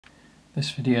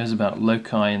This video is about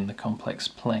loci in the complex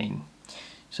plane.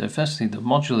 So firstly, the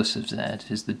modulus of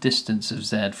z is the distance of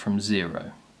z from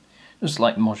 0, just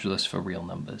like modulus for real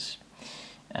numbers.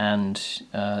 And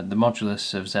the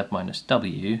modulus of z minus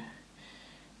w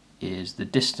is the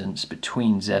distance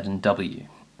between z and w,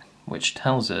 which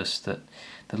tells us that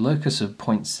the locus of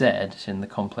point z in the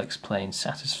complex plane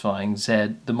satisfying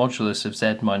z, the modulus of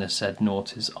z minus z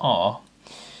naught is r,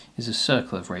 is a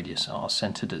circle of radius r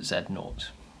centered at z naught.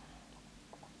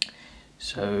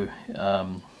 So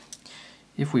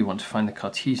if we want to find the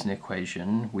Cartesian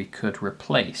equation, we could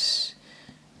replace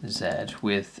z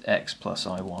with x plus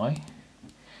iy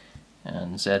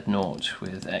and z naught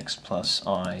with x plus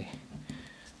I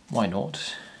y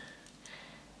naught,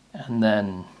 and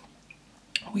then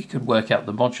we could work out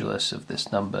the modulus of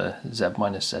this number z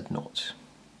minus z naught.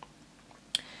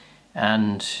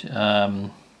 And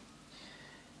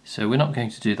so we're not going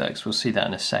to do that because we'll see that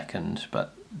in a second,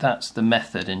 but that's the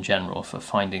method in general for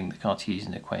finding the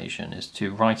Cartesian equation, is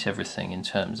to write everything in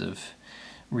terms of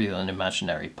real and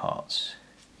imaginary parts.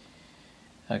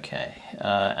 Okay,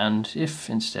 and if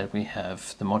instead we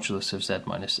have the modulus of z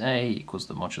minus a equals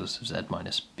the modulus of z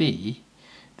minus b,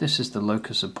 this is the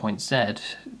locus of point z,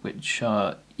 which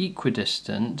are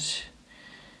equidistant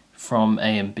from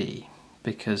a and b,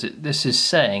 because this is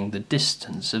saying the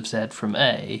distance of z from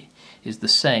a is the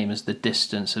same as the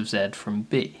distance of z from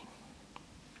b.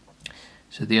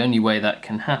 So the only way that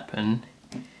can happen,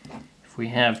 if we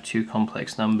have two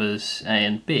complex numbers a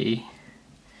and b,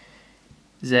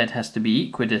 z has to be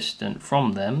equidistant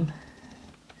from them,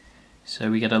 so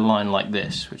we get a line like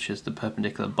this, which is the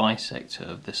perpendicular bisector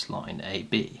of this line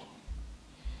AB.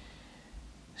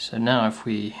 So now if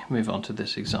we move on to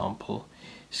this example,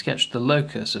 sketch the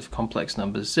locus of complex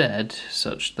number z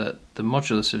such that the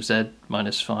modulus of z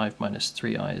minus 5 minus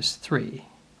 3i is 3.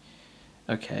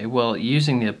 Okay, well,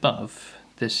 using the above,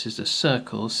 this is a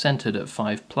circle centered at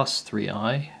 5 plus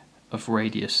 3i of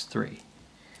radius 3.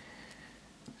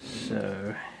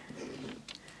 So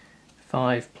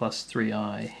 5 plus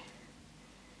 3i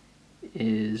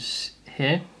is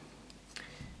here,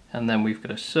 and then we've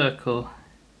got a circle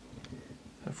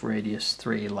of radius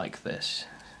 3 like this.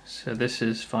 So this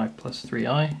is 5 plus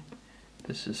 3i,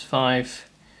 this is 5,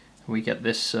 and we get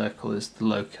this circle as the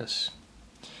locus.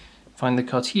 Find the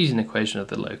Cartesian equation of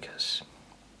the locus.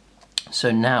 So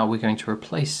now we're going to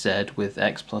replace z with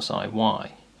x plus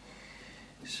iy.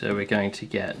 So we're going to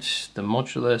get the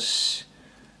modulus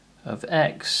of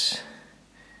x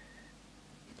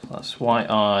plus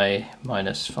yi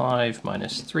minus 5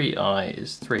 minus 3i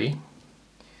is 3,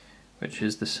 which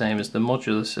is the same as the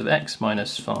modulus of x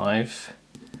minus 5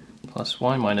 plus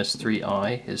y minus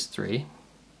 3i is 3,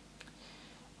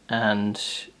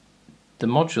 and the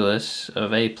modulus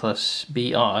of a plus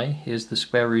bi is the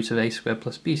square root of a squared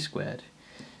plus b squared.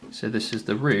 So this is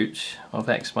the root of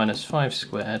x minus 5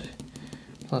 squared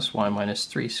plus y minus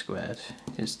 3 squared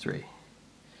is 3.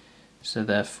 So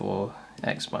therefore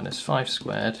x minus 5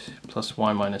 squared plus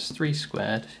y minus 3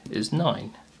 squared is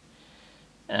 9.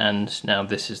 And now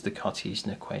this is the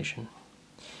Cartesian equation.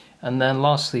 And then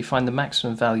lastly, find the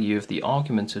maximum value of the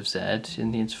argument of z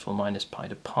in the interval minus pi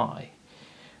to pi.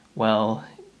 Well,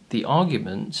 the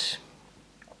argument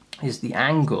is the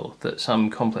angle that some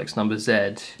complex number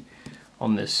z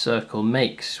on this circle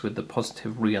makes with the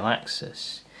positive real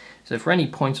axis. So for any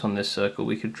point on this circle,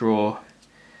 we could draw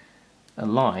a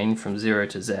line from 0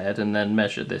 to z and then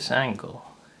measure this angle.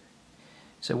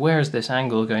 So where is this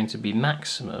angle going to be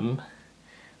maximum?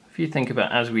 If you think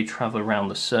about as we travel around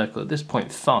the circle, at this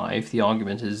point 5, the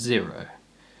argument is 0.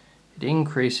 It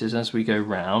increases as we go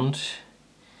round,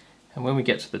 and when we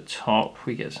get to the top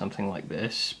we get something like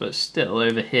this, but still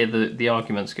over here the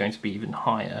argument's going to be even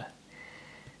higher.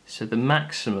 So the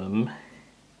maximum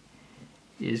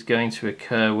is going to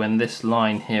occur when this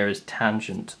line here is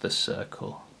tangent to the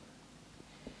circle.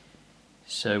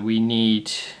 So we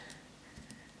need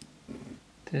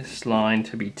this line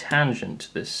to be tangent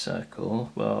to this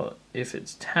circle. Well, if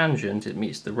it's tangent, it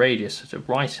meets the radius at a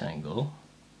right angle,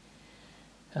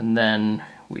 and then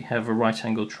we have a right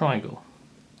angled triangle.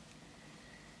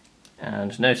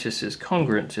 And notice it's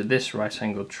congruent to this right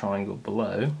angled triangle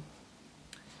below.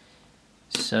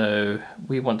 So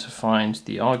we want to find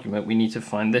the argument, we need to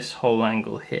find this whole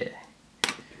angle here.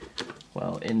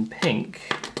 Well, in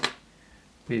pink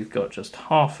we've got just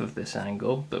half of this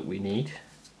angle that we need,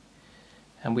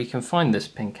 and we can find this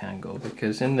pink angle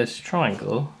because in this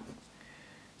triangle,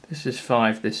 this is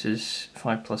 5, this is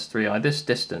 5 plus 3i, this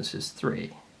distance is 3,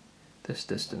 this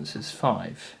distance is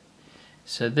 5.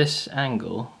 So this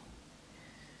angle,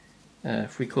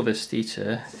 if we call this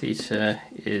theta, theta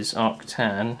is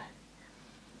arctan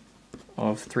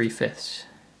of 3/5.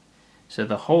 So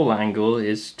the whole angle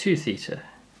is 2 theta.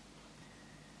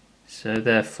 So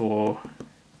therefore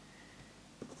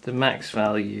the max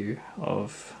value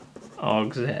of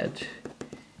arg z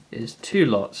is 2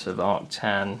 lots of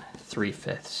arctan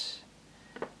 3/5,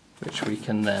 which we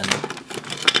can then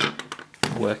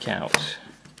work out.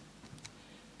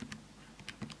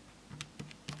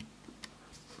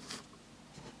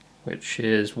 Which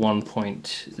is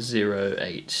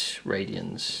 1.08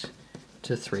 radians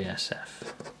to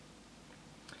 3SF.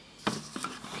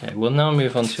 Okay, we'll now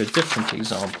move on to a different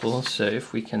example. So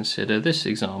if we consider this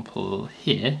example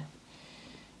here,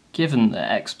 given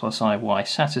that x plus iy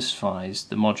satisfies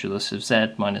the modulus of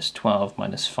z minus 12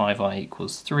 minus 5i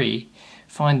equals 3,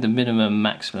 find the minimum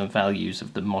maximum values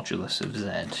of the modulus of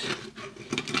z.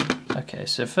 Okay,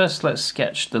 so first let's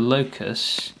sketch the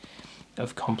locus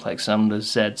of complex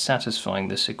numbers z satisfying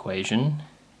this equation.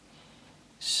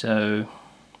 So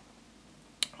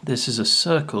this is a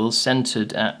circle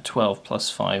centered at 12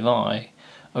 plus 5i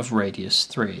of radius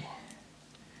 3.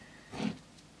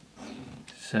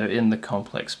 So in the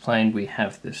complex plane we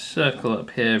have this circle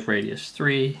up here of radius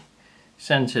 3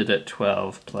 centered at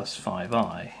 12 plus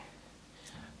 5i.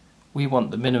 We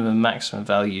want the minimum maximum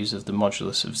values of the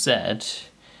modulus of z.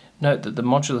 Note that the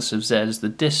modulus of z is the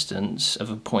distance of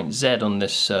a point z on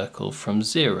this circle from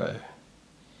 0.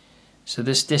 So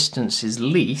this distance is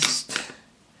least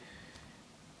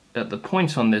at the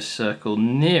point on this circle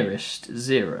nearest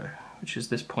 0, which is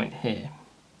this point here.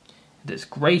 And it's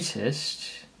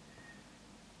greatest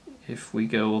if we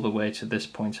go all the way to this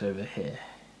point over here.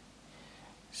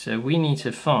 So we need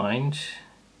to find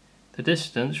the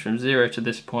distance from 0 to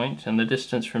this point and the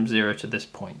distance from 0 to this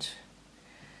point.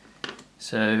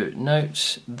 So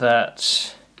note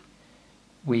that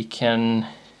we can,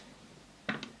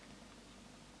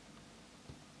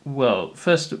 well,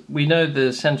 first we know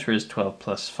the centre is 12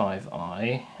 plus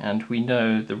 5i, and we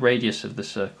know the radius of the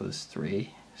circle is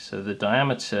 3, so the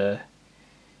diameter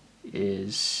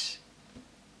is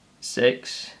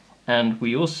 6, and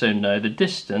we also know the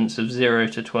distance of 0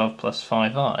 to 12 plus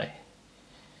 5i.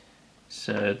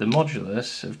 So the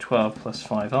modulus of 12 plus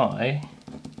 5i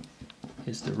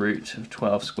is the root of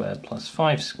 12 squared plus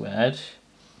 5 squared,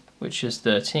 which is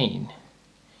 13.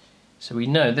 So we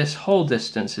know this whole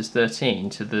distance is 13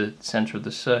 to the centre of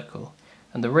the circle,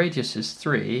 and the radius is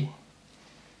 3,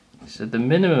 so the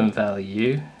minimum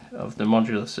value of the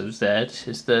modulus of z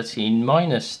is 13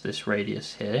 minus this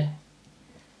radius here.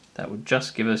 That would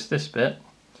just give us this bit,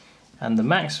 and the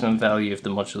maximum value of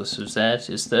the modulus of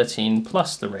z is 13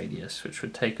 plus the radius, which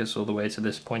would take us all the way to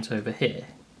this point over here.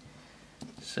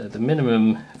 So the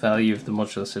minimum value of the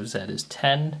modulus of z is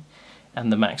 10,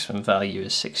 and the maximum value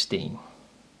is 16.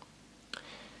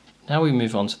 Now we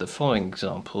move on to the following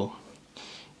example.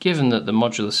 Given that the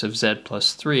modulus of z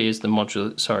plus 3 is the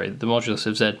modulus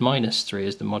of z minus 3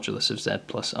 is the modulus of z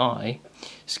plus I,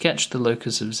 sketch the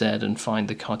locus of z and find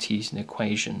the Cartesian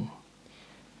equation.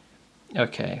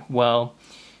 Okay, well,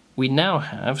 we now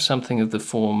have something of the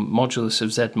form modulus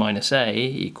of z minus a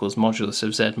equals modulus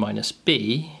of z minus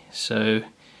b, so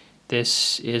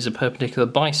this is a perpendicular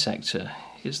bisector.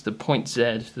 It's the point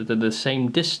z that are the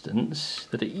same distance,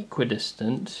 that are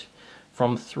equidistant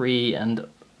from 3 and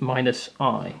minus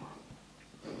I.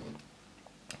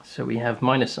 So we have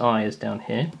minus I is down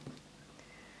here,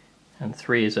 and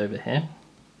 3 is over here,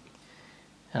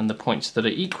 and the points that are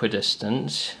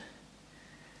equidistant,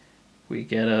 we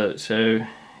get a, so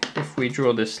if we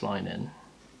draw this line in,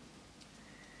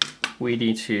 we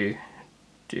need to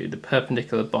do the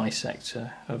perpendicular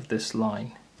bisector of this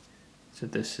line. So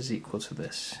this is equal to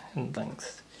this in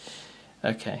length.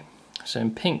 Okay, so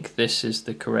in pink this is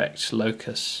the correct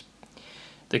locus.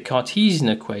 The Cartesian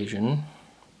equation,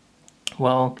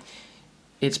 well,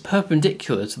 it's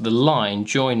perpendicular to the line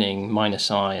joining minus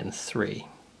I and 3.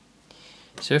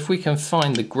 So if we can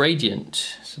find the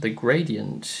gradient, so the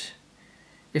gradient,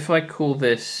 if I call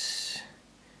this,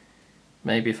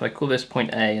 maybe if I call this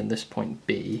point A and this point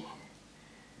B,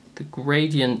 the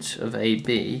gradient of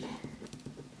AB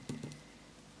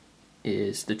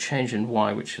is the change in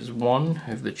y, which is 1,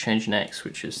 over the change in x,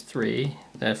 which is 3.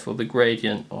 Therefore the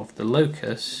gradient of the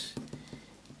locus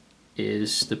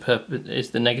is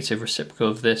the negative reciprocal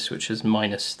of this, which is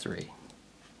minus 3.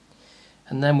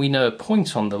 And then we know a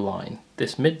point on the line.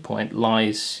 This midpoint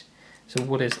lies, so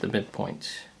what is the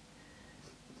midpoint?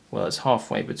 Well, it's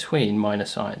halfway between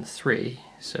minus I and 3,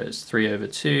 so it's 3 over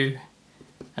 2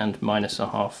 and minus a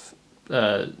half,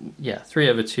 3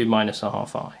 over 2 minus a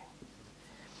half I.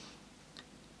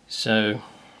 So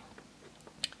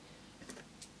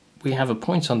we have a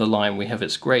point on the line, we have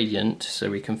its gradient, so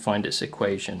we can find its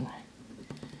equation.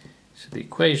 So the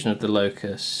equation of the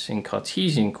locus in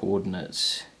Cartesian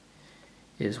coordinates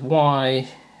is y,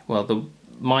 well, the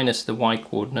minus the y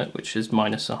coordinate, which is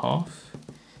minus a half,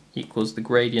 equals the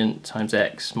gradient times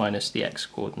x minus the x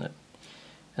coordinate.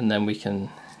 And then we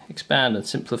can expand and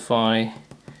simplify.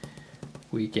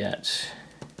 We get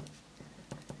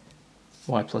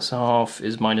y plus a half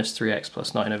is minus 3x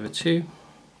plus 9 over 2.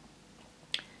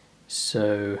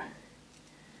 So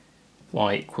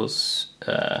y equals,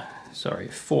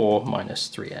 4 minus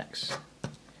 3x.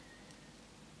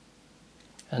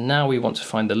 And now we want to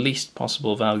find the least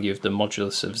possible value of the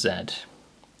modulus of z.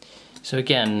 So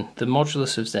again, the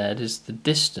modulus of z is the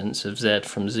distance of z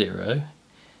from 0.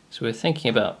 So we're thinking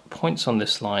about points on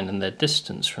this line and their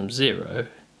distance from 0.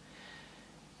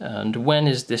 And when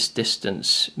is this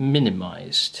distance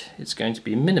minimized? It's going to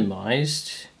be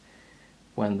minimized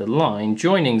when the line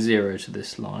joining 0 to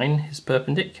this line is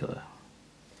perpendicular.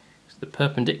 So the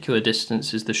perpendicular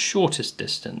distance is the shortest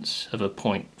distance of a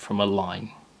point from a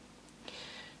line.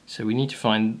 So we need to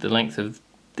find the length of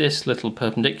this little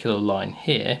perpendicular line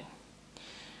here.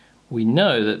 We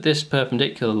know that this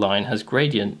perpendicular line has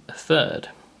gradient a third.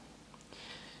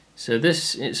 So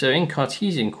in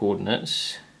Cartesian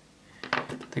coordinates,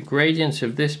 the gradient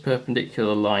of this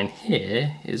perpendicular line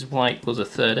here is y equals a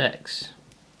third x.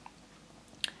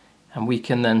 And we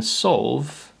can then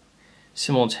solve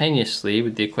simultaneously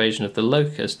with the equation of the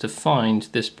locus to find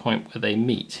this point where they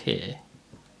meet here.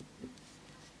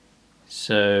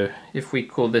 So if we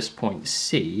call this point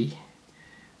C,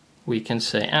 we can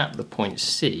say at the point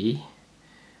C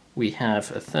we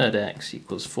have a third x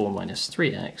equals 4 minus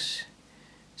 3x,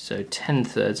 so 10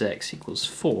 thirds x equals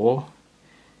 4,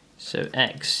 so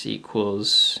x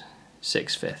equals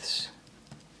 6/5.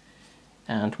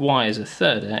 And y is a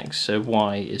third x, so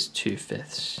y is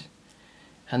 2/5.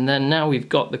 And then now we've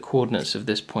got the coordinates of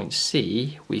this point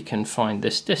C, we can find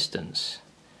this distance.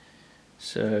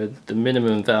 So the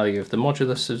minimum value of the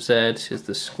modulus of z is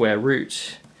the square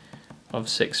root of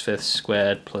 6/5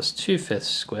 squared plus 2/5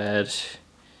 squared,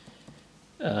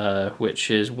 which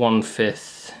is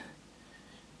 1/5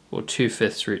 or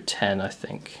 2/5 root 10, I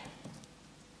think.